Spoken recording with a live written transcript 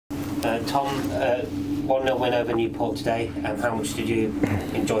Tom, 1-0 win over Newport today. How much did you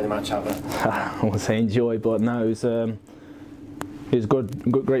enjoy the match out there? I won't say enjoy, but no, it was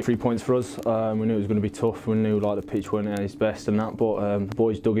good, great 3 points for us. We knew it was going to be tough. We knew like the pitch weren't at its best and that, but the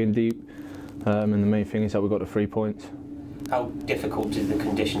boys dug in deep, and the main thing is that we got the 3 points. How difficult did the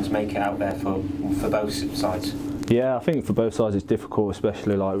conditions make it out there for both sides? Yeah, I think for both sides it's difficult,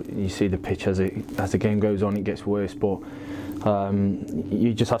 especially like you see the pitch as the game goes on, it gets worse. But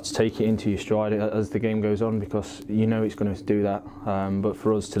you just have to take it into your stride as the game goes on, because you know it's going to do that. But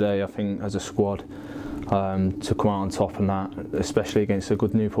for us today, I think as a squad, to come out on top and that, especially against a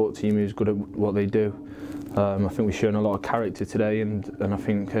good Newport team who's good at what they do, I think we've shown a lot of character today, and I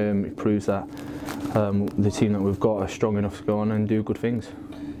think it proves that the team that we've got are strong enough to go on and do good things.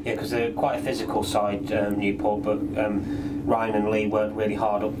 Yeah, because they're quite a physical side, Newport, but Ryan and Lee worked really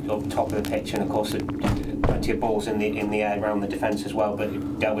hard up top of the pitch, and of course plenty of balls in the air around the defence as well, but you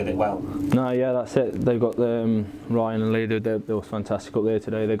dealt with it well. No, yeah, that's it. They've got Ryan and Lee, they were fantastic up there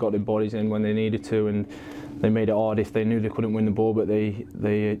today. They got their bodies in when they needed to, and they made it hard if they knew they couldn't win the ball, but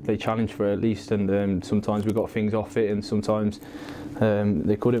they challenged for it at least, and sometimes we got things off it, and sometimes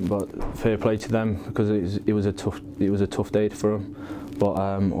they couldn't. But fair play to them, because it was a tough day for them. But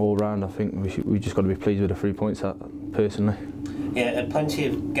all round, I think we just got to be pleased with the 3 points, personally. Yeah, plenty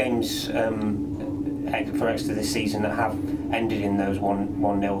of games for Exeter this season that have ended in those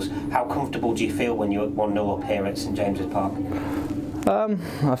 1-0s. How comfortable do you feel when you're 1-0 up here at St James's Park?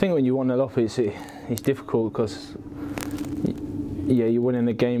 I think when you're 1-0 up, it's difficult, because yeah, you're winning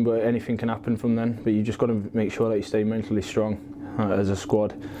the game, but anything can happen from then. But you just got to make sure that you stay mentally strong as a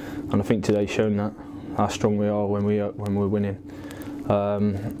squad, and I think today's shown that how strong we are when we're winning.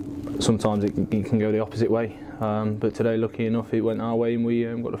 Sometimes it can go the opposite way, but today, lucky enough, it went our way and we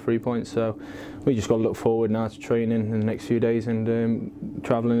got the 3 points. So we just got to look forward now to training in the next few days and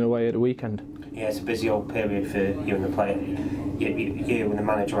travelling away at the weekend. Yeah, it's a busy old period for you and the player, you and the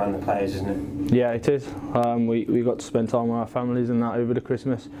manager and the players, isn't it? Yeah, it is. We got to spend time with our families and that over the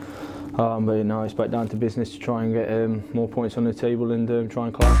Christmas, but now it's back down to business to try and get more points on the table and try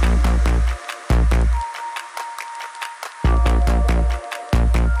and climb.